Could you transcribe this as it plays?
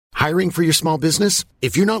Hiring for your small business?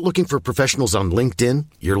 If you're not looking for professionals on LinkedIn,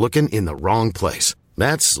 you're looking in the wrong place.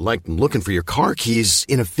 That's like looking for your car keys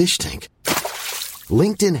in a fish tank.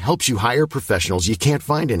 LinkedIn helps you hire professionals you can't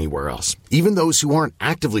find anywhere else, even those who aren't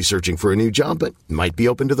actively searching for a new job but might be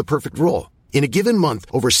open to the perfect role. In a given month,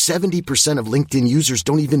 over 70% of LinkedIn users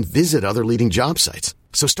don't even visit other leading job sites.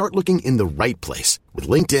 So start looking in the right place. With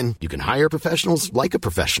LinkedIn, you can hire professionals like a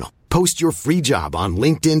professional. Post your free job on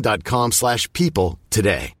linkedin.com/people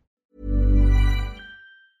today.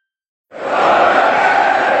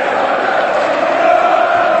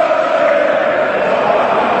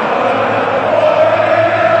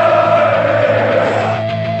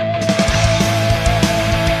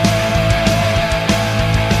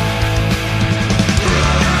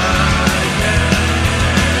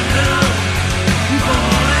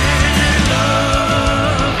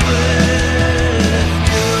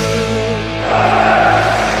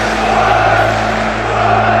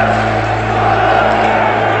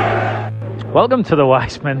 Welcome to the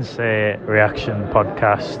Wise Men Say reaction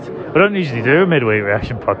podcast. We don't usually do a midweek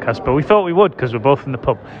reaction podcast, but we thought we would because we're both in the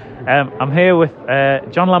pub. I'm here with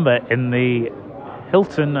John Lambert in the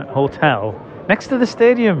Hilton Hotel next to the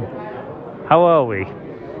stadium. How are we?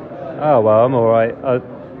 Oh, well, I'm all right. A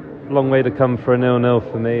long way to come for a 0-0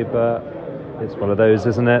 for me, but it's one of those,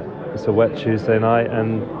 isn't it? It's a wet Tuesday night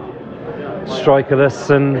and strikerless,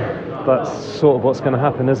 and that's sort of what's going to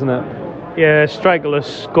happen, isn't it? Yeah,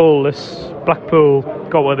 strikerless, goalless. Blackpool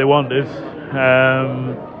got what they wanted.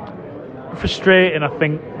 Frustrating, I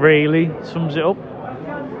think, really sums it up.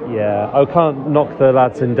 Yeah, I can't knock the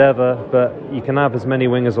lads' endeavour, but you can have as many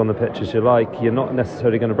wingers on the pitch as you like. You're not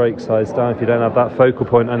necessarily going to break sides down if you don't have that focal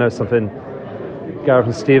point. I know it's something Gareth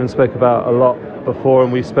and Stephen spoke about a lot before,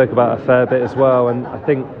 and we spoke about a fair bit as well. And I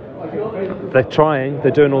think they're trying, they're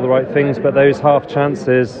doing all the right things, but those half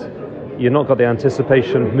chances, you've not got the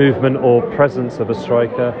anticipation, movement or presence of a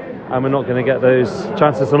striker, and we're not going to get those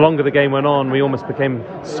chances. The longer the game went on, we almost became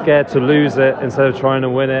scared to lose it instead of trying to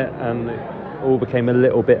win it, and it all became a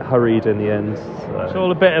little bit hurried in the end. So. It's all a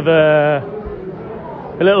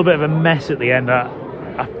little bit of a mess at the end. I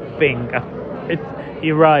think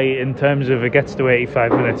you're right in terms of it gets to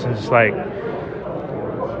 85 minutes and it's like,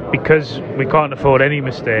 because we can't afford any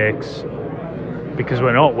mistakes, because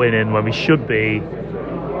we're not winning when we should be.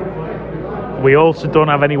 We also don't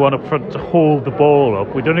have anyone up front to hold the ball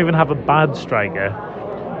up. We don't even have a bad striker,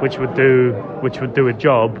 which would do a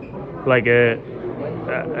job, like a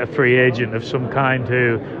free agent of some kind.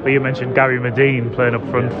 Well, you mentioned Gary Medine playing up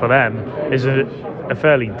front for them, is a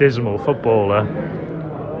fairly dismal footballer.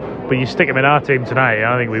 But you stick him in our team tonight,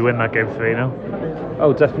 I think we win that game 3-0.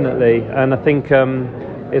 Oh, definitely. And I think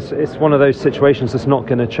it's one of those situations that's not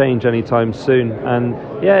going to change anytime soon. And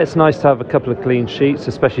yeah, it's nice to have a couple of clean sheets,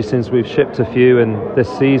 especially since we've shipped a few in this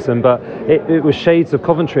season. But it was shades of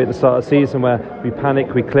Coventry at the start of the season where we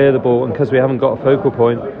panic, we clear the ball, and because we haven't got a focal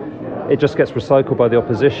point, it just gets recycled by the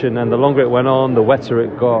opposition. And the longer it went on, the wetter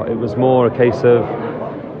it got. It was more a case of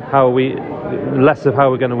less of how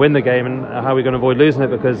we're going to win the game and how we're going to avoid losing it,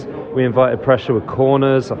 because we invited pressure with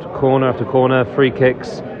corners after corner after corner, free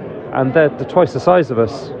kicks. And they're twice the size of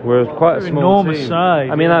us. We're quite a small enormous team. Size.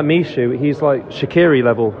 I mean, that Mishu, he's like Shaqiri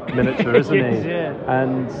level miniature, isn't he? Yeah.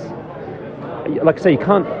 And like I say, you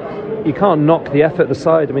can't knock the effort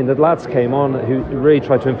aside. I mean, the lads came on who really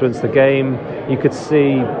tried to influence the game. You could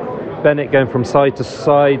see Bennett going from side to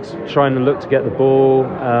side, trying to look to get the ball.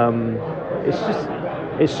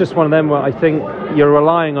 It's just one of them where I think you're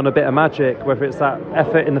relying on a bit of magic, whether it's that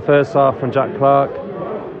effort in the first half from Jack Clark.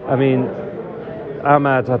 I mean,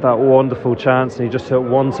 Ahmad had that wonderful chance and he just took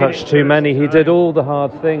one touch too many. He did all the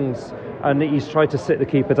hard things and he's tried to sit the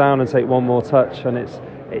keeper down and take one more touch, and it's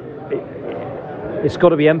got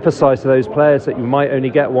to be emphasised to those players that you might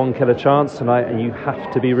only get one killer chance tonight and you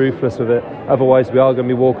have to be ruthless with it, otherwise we are going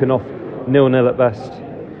to be walking off 0-0 at best.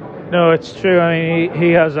 No, it's true. I mean,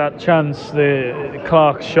 he has that chance, the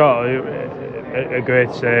Clark shot, a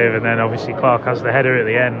great save, and then obviously Clark has the header at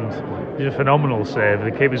the end. It's a phenomenal save.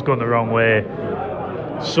 The keeper's gone the wrong way,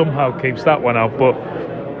 somehow keeps that one out. But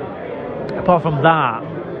apart from that,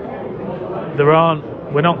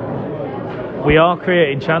 we are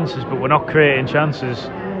creating chances, but we're not creating chances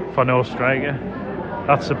for no striker.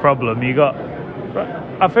 That's the problem.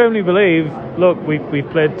 I firmly believe, look, we've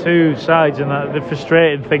played two sides, and the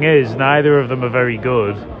frustrating thing is neither of them are very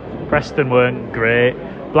good. Preston weren't great.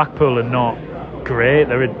 Blackpool are not great.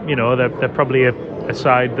 They're probably a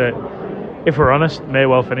side that, if we're honest, may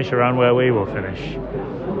well finish around where we will finish.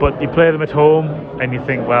 But you play them at home and you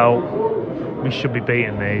think, well, we should be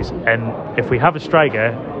beating these. And if we have a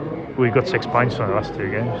striker, we've got 6 points from the last two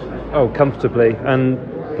games. Oh, comfortably. And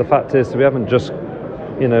the fact is we haven't just,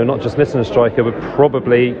 not just missing a striker, we're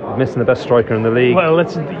probably missing the best striker in the league. Well,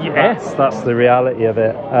 that's the reality of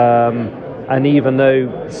it. And even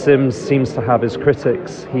though Sims seems to have his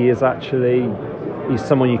critics, he's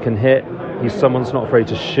someone you can hit. He's someone who's not afraid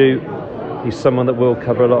to shoot. He's someone that will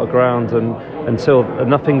cover a lot of ground, and until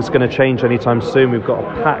nothing's going to change anytime soon. We've got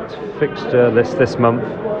a packed fixture list this month.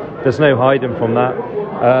 There's no hiding from that.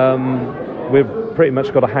 We've pretty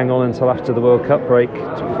much got to hang on until after the World Cup break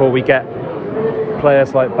before we get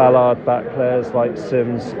players like Ballard back, players like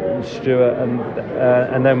Sims and Stewart,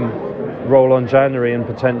 and then roll on January and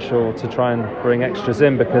potential to try and bring extras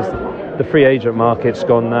in, because the free agent market's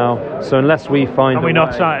gone now. So unless we find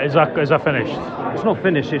is that finished? It's not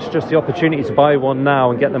finished. It's just the opportunity to buy one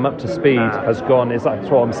now and get them up to speed has gone. That's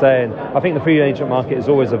what I'm saying. I think the free agent market is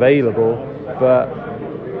always available, but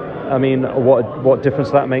I mean, what difference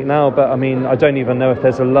does that make now? But I mean, I don't even know if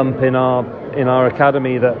there's a lump in our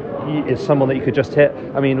academy that is someone that you could just hit.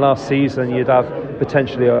 I mean, last season you'd have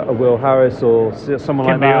potentially a Will Harris or someone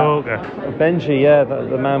like that. Benji,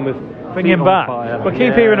 the man with. Bring him back. But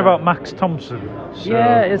keep hearing about Max Thompson. So.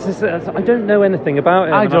 Yeah, I don't know anything about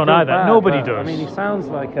him. I don't either. Nobody does. I mean, he sounds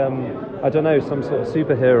like I don't know, some sort of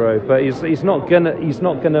superhero. But he's not gonna he's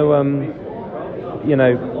not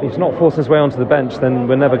forcing his way onto the bench. Then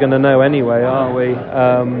we're never going to know anyway, are we?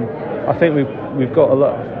 I think we've got a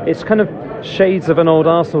lot. It's kind of shades of an old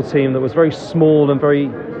Arsenal team that was very small and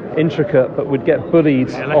very intricate, but would get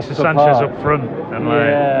bullied off the Sanchez park. up front.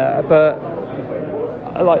 But.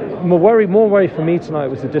 More worry for me tonight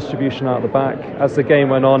was the distribution out the back as the game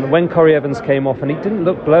went on. When Corey Evans came off, and he didn't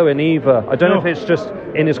look blowing either. I don't know if it's just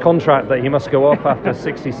in his contract that he must go off after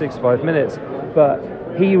 65 minutes, but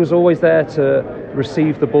he was always there to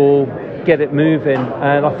receive the ball, get it moving,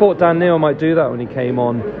 and I thought Dan Neil might do that when he came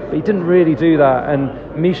on, but he didn't really do that, and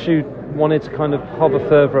Mishu wanted to kind of hover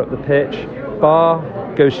further up the pitch. Barr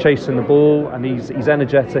goes chasing the ball, and he's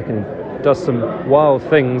energetic and does some wild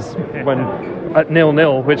things when at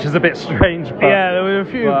 0-0, which is a bit strange. But, there were a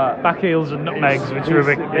few back heels and nutmegs, which were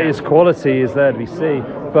a bit. His quality is there to be seen.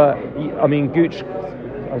 But I mean, Gooch,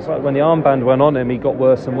 when the armband went on him, he got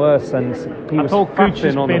worse and worse, and he was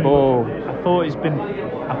faffing on the ball.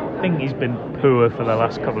 I think he's been poor for the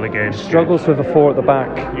last couple of games. Struggles with a 4 at the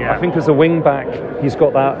back. Yeah. I think as a wing back, he's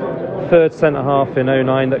got that third centre half in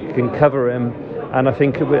 09 that can cover him. And I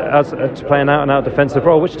think as to play an out-and-out defensive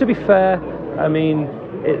role, which, to be fair, I mean,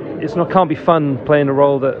 can't be fun playing a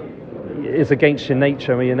role that is against your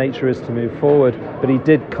nature. I mean, your nature is to move forward, but he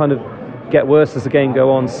did kind of get worse as the game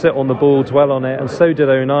go on, sit on the ball, dwell on it, and so did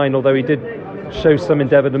 09, although he did show some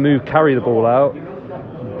endeavour to carry the ball out.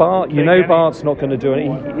 Bart, Bart's not going to do it.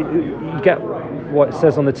 You get what it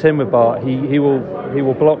says on the tin with Bart. He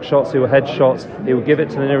will block shots, he will head shots, he will give it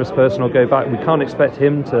to the nearest person or go back. We can't expect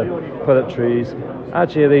him to put up trees.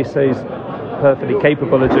 Adjie says perfectly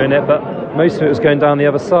capable of doing it, but most of it was going down the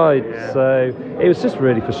other side. So it was just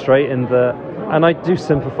really frustrating and I do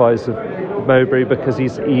sympathise with Mowbray, because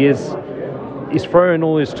he's throwing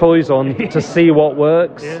all his toys on to see what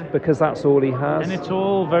works, because that's all he has. And it's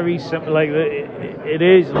all very simple. Like it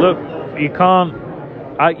is. Look, you can't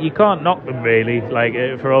knock them really. Like,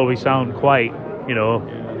 for all we sound quite,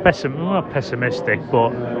 not pessimistic,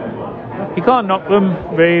 but you can't knock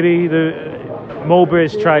them really.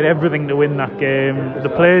 Mowbray's tried everything to win that game. The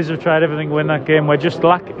players have tried everything to win that game.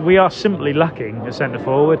 We are simply lacking a centre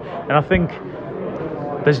forward, and I think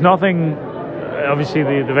there's nothing. Obviously,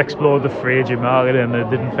 they've explored the free agent market and they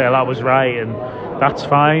didn't feel that was right, and that's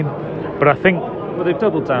fine. But I think they've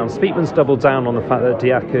doubled down. Speakman's doubled down on the fact that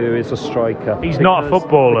Diaku is a striker. He's not a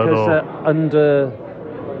footballer, though. Under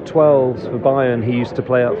 12s for Bayern, he used to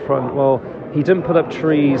play up front. Well, he didn't put up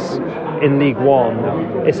trees in League One.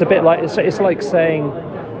 It's a bit like it's like saying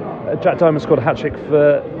Jack Diamond scored a hat-trick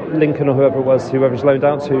for Lincoln or whoever's loaned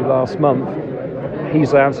out to last month.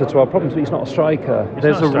 He's the answer to our problems, but he's not a striker.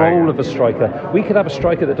 There's a role of a striker. We could have a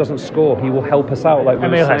striker that doesn't score. He will help us out, like we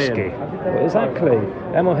were saying. Well, exactly.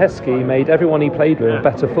 Emil Heskey made everyone he played with a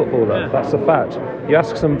better footballer. That's a fact. You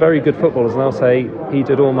ask some very good footballers and they'll say he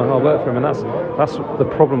did all my hard work for him, and that's the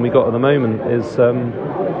problem we got at the moment. Is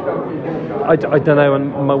I don't know,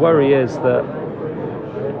 and my worry is that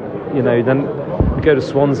then we go to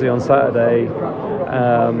Swansea on Saturday.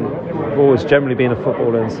 We've always generally been a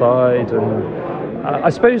footballer inside, and I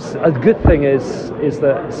suppose a good thing is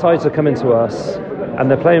that sides are coming to us and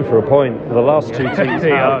they're playing for a point. The last two teams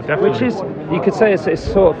have, which is, you could say, it's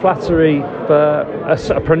sort of flattery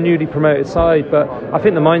for a newly promoted side. But I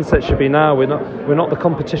think the mindset should be now we're not the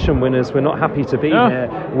competition winners. We're not happy to be here.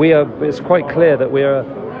 It's quite clear that we're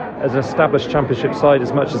as an established championship side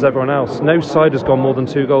as much as everyone else. No side has gone more than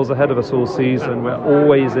 2 goals ahead of us all season. We're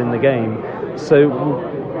always in the game. So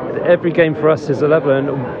every game for us is a level, and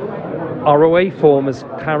our away form has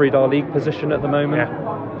carried our league position at the moment.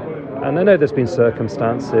 Yeah. And I know there's been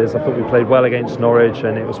circumstances. I thought we played well against Norwich,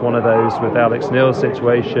 and it was one of those with the Alex Neil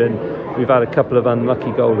situation. We've had a couple of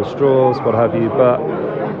unlucky goalless draws, what have you, but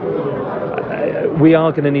we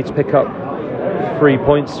are going to need to pick up 3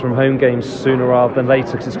 points from home games sooner rather than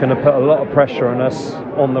later, because it's going to put a lot of pressure on us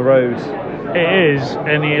on the road. It is,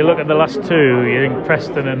 and you look at the last two, you think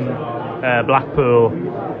Preston and Blackpool,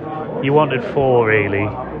 you wanted 4 really,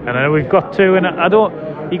 and I know we've got 2, and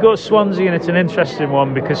you go to Swansea, and it's an interesting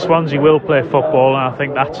one because Swansea will play football, and I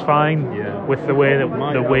think that's fine with the way that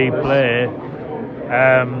we play.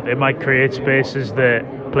 It might create spaces that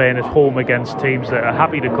playing at home against teams that are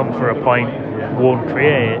happy to come for a point won't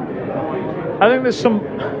create. I think there's some...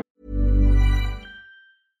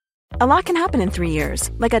 A lot can happen in 3 years,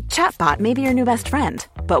 like a chatbot may be your new best friend.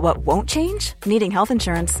 But what won't change? Needing health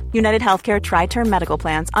insurance. United Healthcare Tri-Term Medical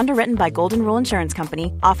Plans, underwritten by Golden Rule Insurance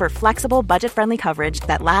Company, offer flexible, budget-friendly coverage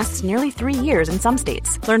that lasts nearly 3 years in some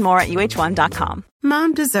states. Learn more at uh1.com.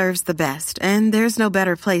 Mom deserves the best, and there's no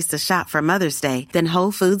better place to shop for Mother's Day than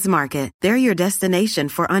Whole Foods Market. They're your destination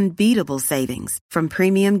for unbeatable savings, from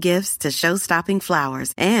premium gifts to show-stopping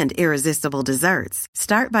flowers and irresistible desserts.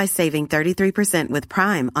 Start by saving 33% with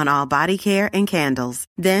Prime on all body care and candles.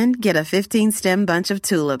 Then get a 15-stem bunch of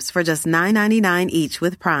tulips for just $9.99 each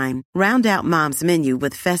with Prime. Round out Mom's menu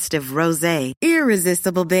with festive rosé,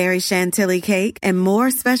 irresistible berry chantilly cake, and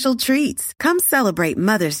more special treats. Come celebrate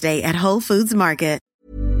Mother's Day at Whole Foods Market.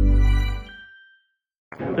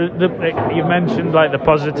 You mentioned like the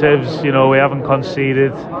positives, we haven't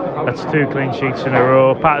conceded. That's 2 clean sheets in a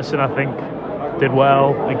row. Patterson, I think, did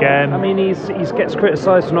well again. I mean, he gets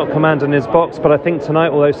criticised for not commanding his box, but I think tonight,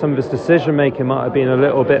 although some of his decision making might have been a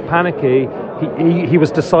little bit panicky, he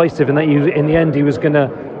was decisive in that in the end he was going to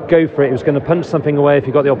go for it. He was going to punch something away if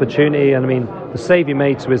he got the opportunity. And I mean, the save he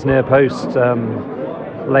made to his near post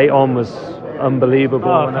late on was unbelievable.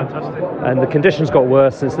 Oh, fantastic. And the conditions got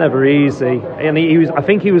worse, and it's never easy. And I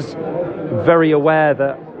think he was very aware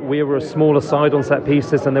that we were a smaller side on set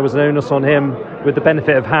pieces, and there was an onus on him with the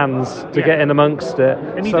benefit of hands to get in amongst it.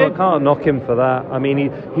 And so I can't knock him for that. I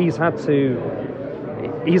mean, he's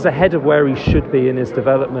ahead of where he should be in his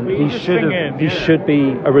development. He should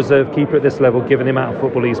be a reserve keeper at this level, given the amount of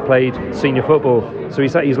football he's played, senior football. So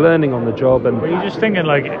he's learning on the job. And you're just thinking,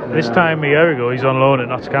 like, this time a year ago, he's on loan at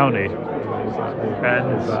Notts County.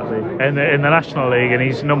 And in the National League, and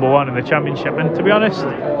he's number 1 in the Championship. And to be honest,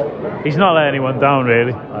 he's not let anyone down,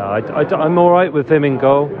 really. I'm all right with him in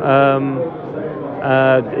goal. There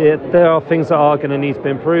are things that are going to need to be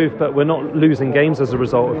improved, but we're not losing games as a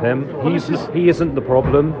result of him. He isn't the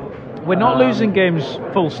problem. We're not losing games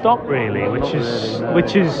full stop, really, which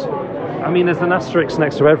is. I mean, there's an asterisk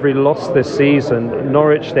next to every loss this season.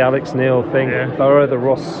 Norwich, the Alex Neil thing, Borough, the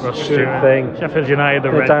Ross Stewart thing, Sheffield United,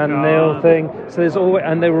 the Dan Neil thing. So there's always,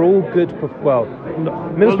 and they were all good.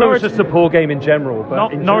 Middlesbrough was just a poor game in general.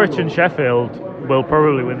 But Norwich and Sheffield will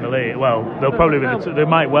probably win the league. Well, they'll probably win. They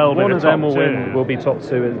might well be the top 2. One of them will be top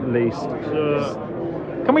 2 at least.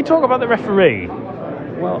 Can we talk about the referee?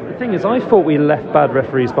 Well, the thing is, I thought we left bad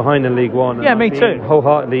referees behind in League One. Yeah, me too.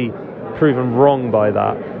 Wholeheartedly proven wrong by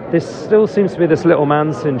that. This still seems to be this little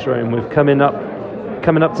man syndrome with coming up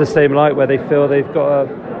to the same light where they feel they've got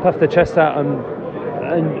to puff their chest out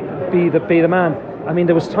and be the man. I mean,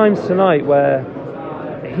 there was times tonight where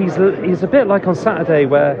he's a bit like on Saturday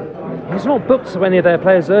where he's not booked to any of their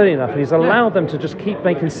players early enough, and he's allowed them to just keep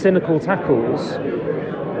making cynical tackles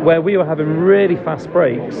where we were having really fast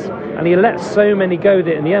breaks, and he let so many go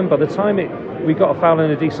that in the end, by the time we got a foul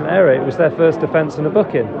in a decent area, it was their first defence and a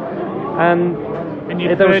booking. And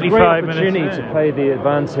there was a great opportunity to play the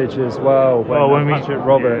advantage as well when Patrick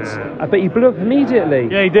Roberts. But he blew up immediately.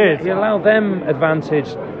 Yeah, he did. He allowed them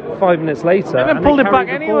advantage 5 minutes later. And then pulled it back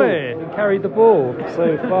anyway. He carried the ball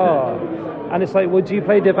so far. And it's like, well, do you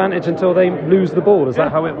play the advantage until they lose the ball? Is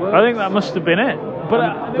that how it works? I think that must have been it.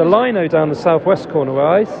 But the lino down the southwest corner where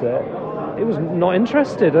I sit, it was not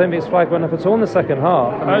interested. I don't think his flag went up at all in the second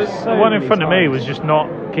half. The one in front of me was just not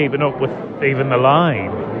keeping up with even the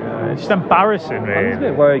line. It's just embarrassing, really. I'm a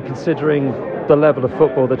bit worried considering the level of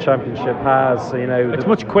football the Championship has. It's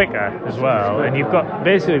much quicker as well, and you've got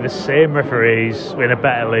basically the same referees in a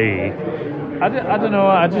better league. I don't know.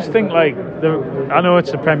 I just think I know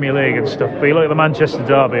it's the Premier League and stuff, but you look at the Manchester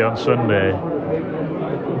derby on Sunday.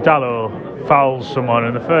 Dalot fouls someone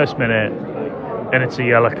in the first minute, and it's a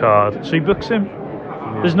yellow card, so he books him.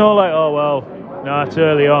 There's no no, it's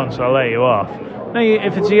early on, so I'll let you off. No,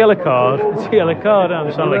 if it's a yellow card, it's a yellow card.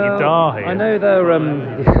 I'm sounding like a dar here. I know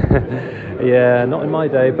they're, yeah, not in my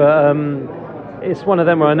day, but it's one of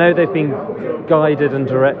them where I know they've been guided and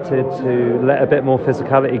directed to let a bit more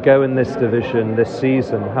physicality go in this division this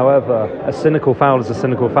season. However, a cynical foul is a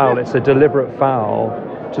cynical foul. It's a deliberate foul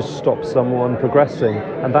to stop someone progressing,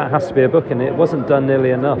 and that has to be a booking. It wasn't done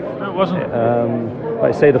nearly enough. No, it wasn't.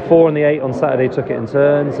 Like I say, the 4 and the 8 on Saturday took it in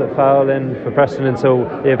turns at fouling for Preston until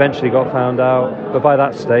they eventually got found out. But by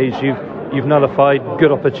that stage, you've nullified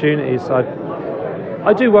good opportunities.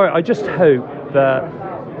 I do worry. I just hope that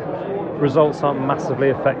results aren't massively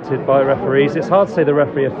affected by referees. It's hard to say the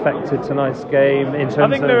referee affected tonight's game in terms of... I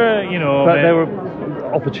think there were, but there were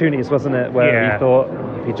opportunities, wasn't it, where he thought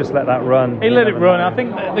if he just let that run... He let it run. I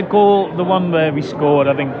think the goal, the one where we scored,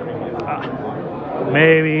 I think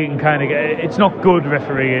maybe you can kind of get... It's not good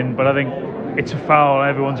refereeing, but I think it's a foul.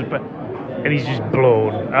 And he's just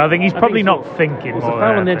blown. I think he's probably not thinking. It's a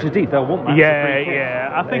foul on the edge of deep. They'll want that.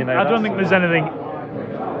 Yeah. I don't think there's anything,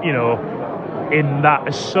 in that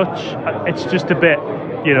as such. It's just a bit,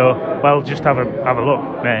 well, just have a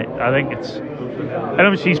look, mate. I think it's, and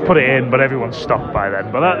obviously he's put it in, but everyone's stopped by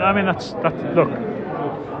then. But that's look.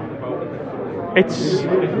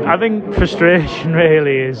 I think frustration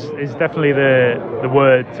really is definitely the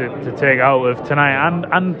word to take out of tonight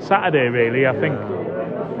and Saturday. Really, I think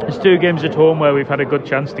it's 2 games at home where we've had a good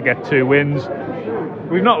chance to get 2 wins.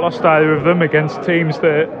 We've not lost either of them against teams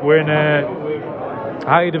that were in a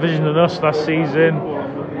higher division than us last season.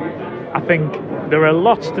 I think there are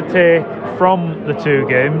lots to take from the 2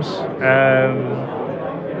 games.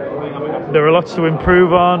 There are lots to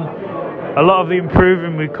improve on. A lot of the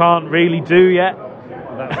improving we can't really do yet.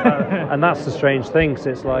 And that's the strange thing, because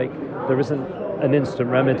it's like there isn't an instant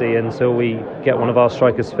remedy until we get one of our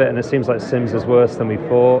strikers fit, and it seems like Sims is worse than we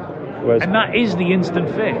thought. And that is the instant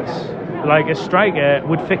fix. Like, a striker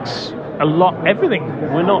would fix everything.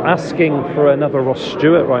 We're not asking for another Ross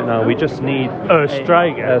Stewart right now. We just need a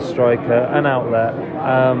striker, an outlet,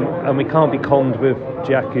 and we can't be conned with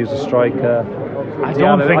Giacu's a striker. I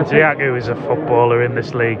don't think Giacu is a footballer in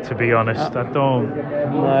this league, to be honest. I don't.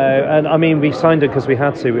 No, and I mean, we signed him because we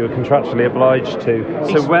had to. We were contractually obliged to.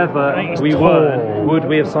 So whether we weren't, would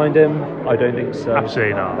we have signed him? I don't think so.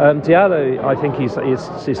 Absolutely not. Diallo, I think his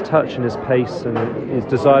touch and his pace and his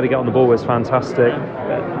desire to get on the ball is fantastic.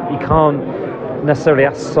 He can't necessarily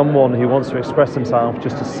ask someone who wants to express himself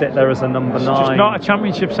just to sit there as a number 9. He's just not a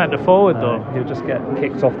championship centre forward, though. He'll just get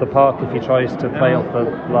kicked off the park if he tries to play off the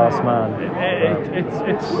last man.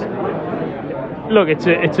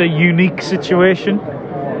 It's a unique situation,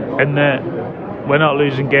 and we're not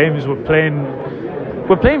losing games. We're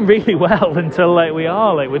playing really well until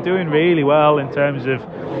we're doing really well in terms of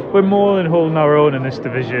we're more than holding our own in this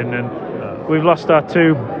division, and we've lost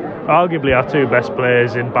arguably our 2 best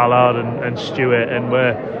players in Ballard and Stewart, and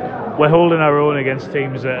we're holding our own against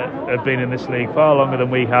teams that have been in this league far longer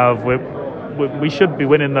than we have. We should be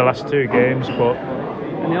winning the last 2 games, but...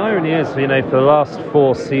 And the irony is, for the last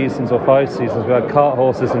 4 seasons or 5 seasons, we had cart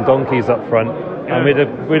horses and donkeys up front, and we'd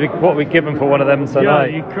what we'd given for one of them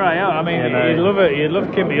tonight. Yeah, you'd cry out. I mean, you'd love it. You'd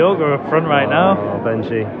love Kim Yoga up front right now. Oh,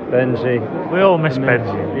 Benji. We all miss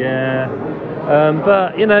Benji. Yeah.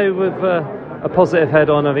 But, with a positive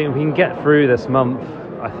head on, I think we can get through this month.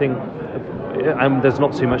 I think, and there's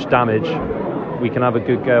not too much damage. We can have a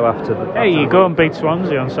good go after the... You go and beat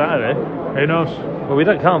Swansea on Saturday. Who knows? Well, we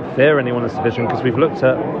can't fear anyone in this division because we've looked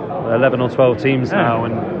at 11 or 12 teams now,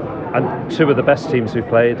 and 2 of the best teams we've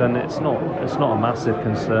played, and it's not a massive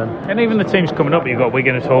concern. And even the teams coming up, you've got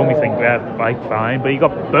Wigan at home, you think they're fine, but you've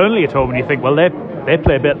got Burnley at home, and you think, well, they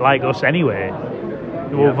play a bit like us anyway,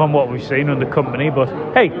 from what we've seen under Company. But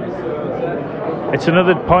hey, it's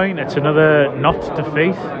another point, it's another not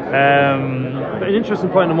defeat. But an interesting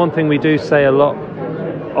point, and one thing we do say a lot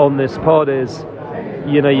on this pod is,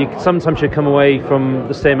 sometimes you come away from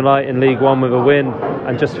the Stadium of Light in League One with a win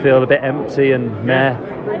and just feel a bit empty and meh.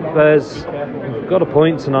 Whereas we've got a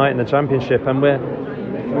point tonight in the Championship, and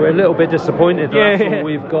we're a little bit disappointed. That's all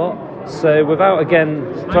we've got. So without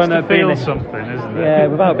trying to feel something, isn't it? Yeah,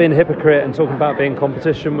 without being a hypocrite and talking about being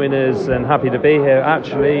competition winners and happy to be here,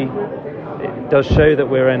 actually, it does show that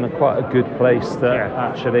we're in quite a good place. That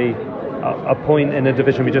actually a point in a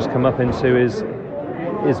division we just come up into is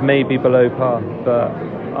maybe below par, but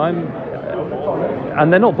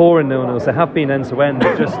and they're not boring 0-0s. They have been end to end.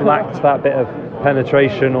 They just lacked that bit of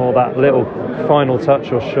penetration or that little final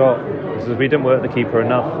touch or shot, because we didn't work the keeper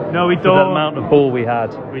enough. No, we don't. For the amount of ball we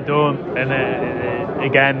had. We don't, and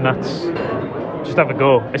again, that's just have a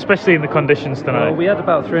go, especially in the conditions tonight. Well, we had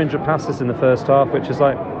about 300 passes in the first half, which is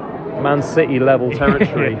Man City level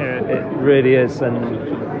territory. It really is, and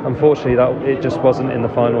unfortunately that it just wasn't in the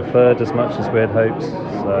final third as much as we had hoped.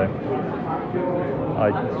 So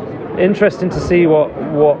interesting to see what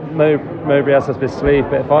Mowbray has up his sleeve,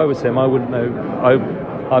 but if I was him I wouldn't know.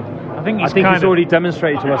 I think he's already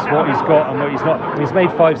demonstrated to us what he's got and what he's not. He's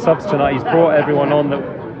made 5 subs tonight. He's brought everyone on,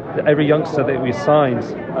 every youngster that we signed.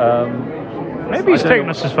 Maybe he's taken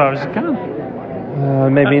us as far as he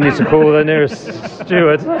can. Maybe he needs to call the nearest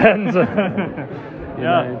steward. And,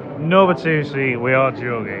 no, but seriously, we are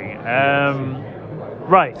joking.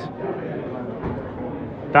 Right.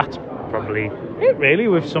 That's probably it, really.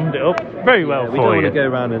 We've summed it up very well for you. We don't want to go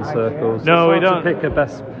around in circles. No, we don't. Pick a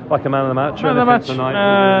best, like a man of the match. Man of the match.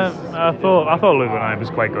 I thought Luke and I was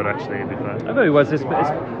quite good, actually. To be fair. I know he was. His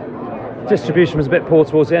distribution was a bit poor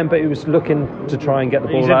towards the end, but he was looking to try and get the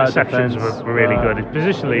ball out. His interceptions were really good.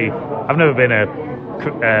 Positionally, I've never been a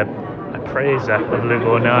praiser of Luke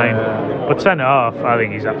O'Nien, but 10.5, I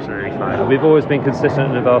think he's absolutely fine. We've always been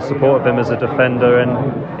consistent with our support of him as a defender, and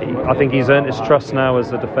I think he's earned his trust now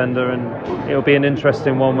as a defender, and it'll be an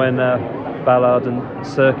interesting one when Ballard and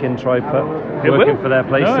Sirkin try working for their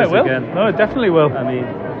places again. No, it definitely will. I mean,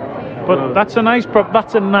 but that's a nice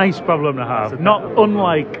problem to have. Not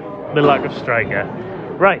unlike the lack of striker.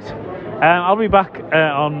 Right, I'll be back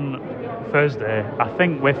on Thursday, I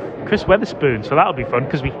think, with Chris Weatherspoon, so that'll be fun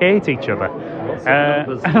because we hate each other.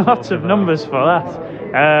 Lots of numbers for that,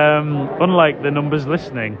 unlike the numbers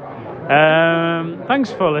listening.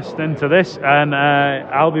 Thanks for listening to this, and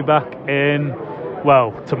I'll be back in,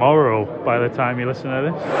 tomorrow by the time you listen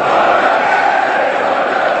to this.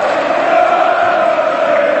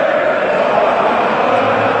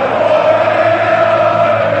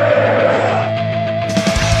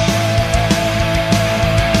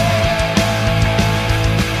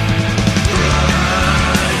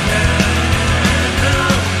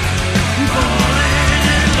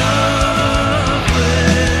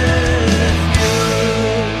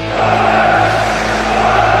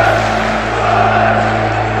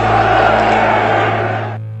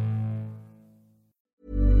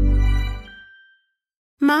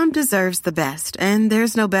 Mom deserves the best, and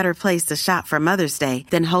there's no better place to shop for Mother's Day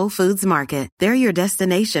than Whole Foods Market. They're your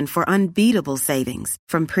destination for unbeatable savings,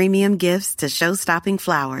 from premium gifts to show-stopping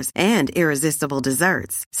flowers and irresistible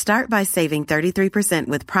desserts. Start by saving 33%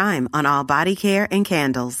 with Prime on all body care and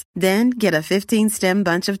candles. Then get a 15-stem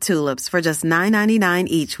bunch of tulips for just $9.99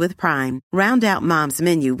 each with Prime. Round out Mom's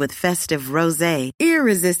menu with festive rosé,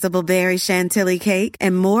 irresistible berry chantilly cake,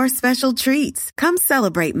 and more special treats. Come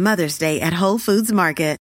celebrate Mother's Day at Whole Foods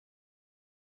Market.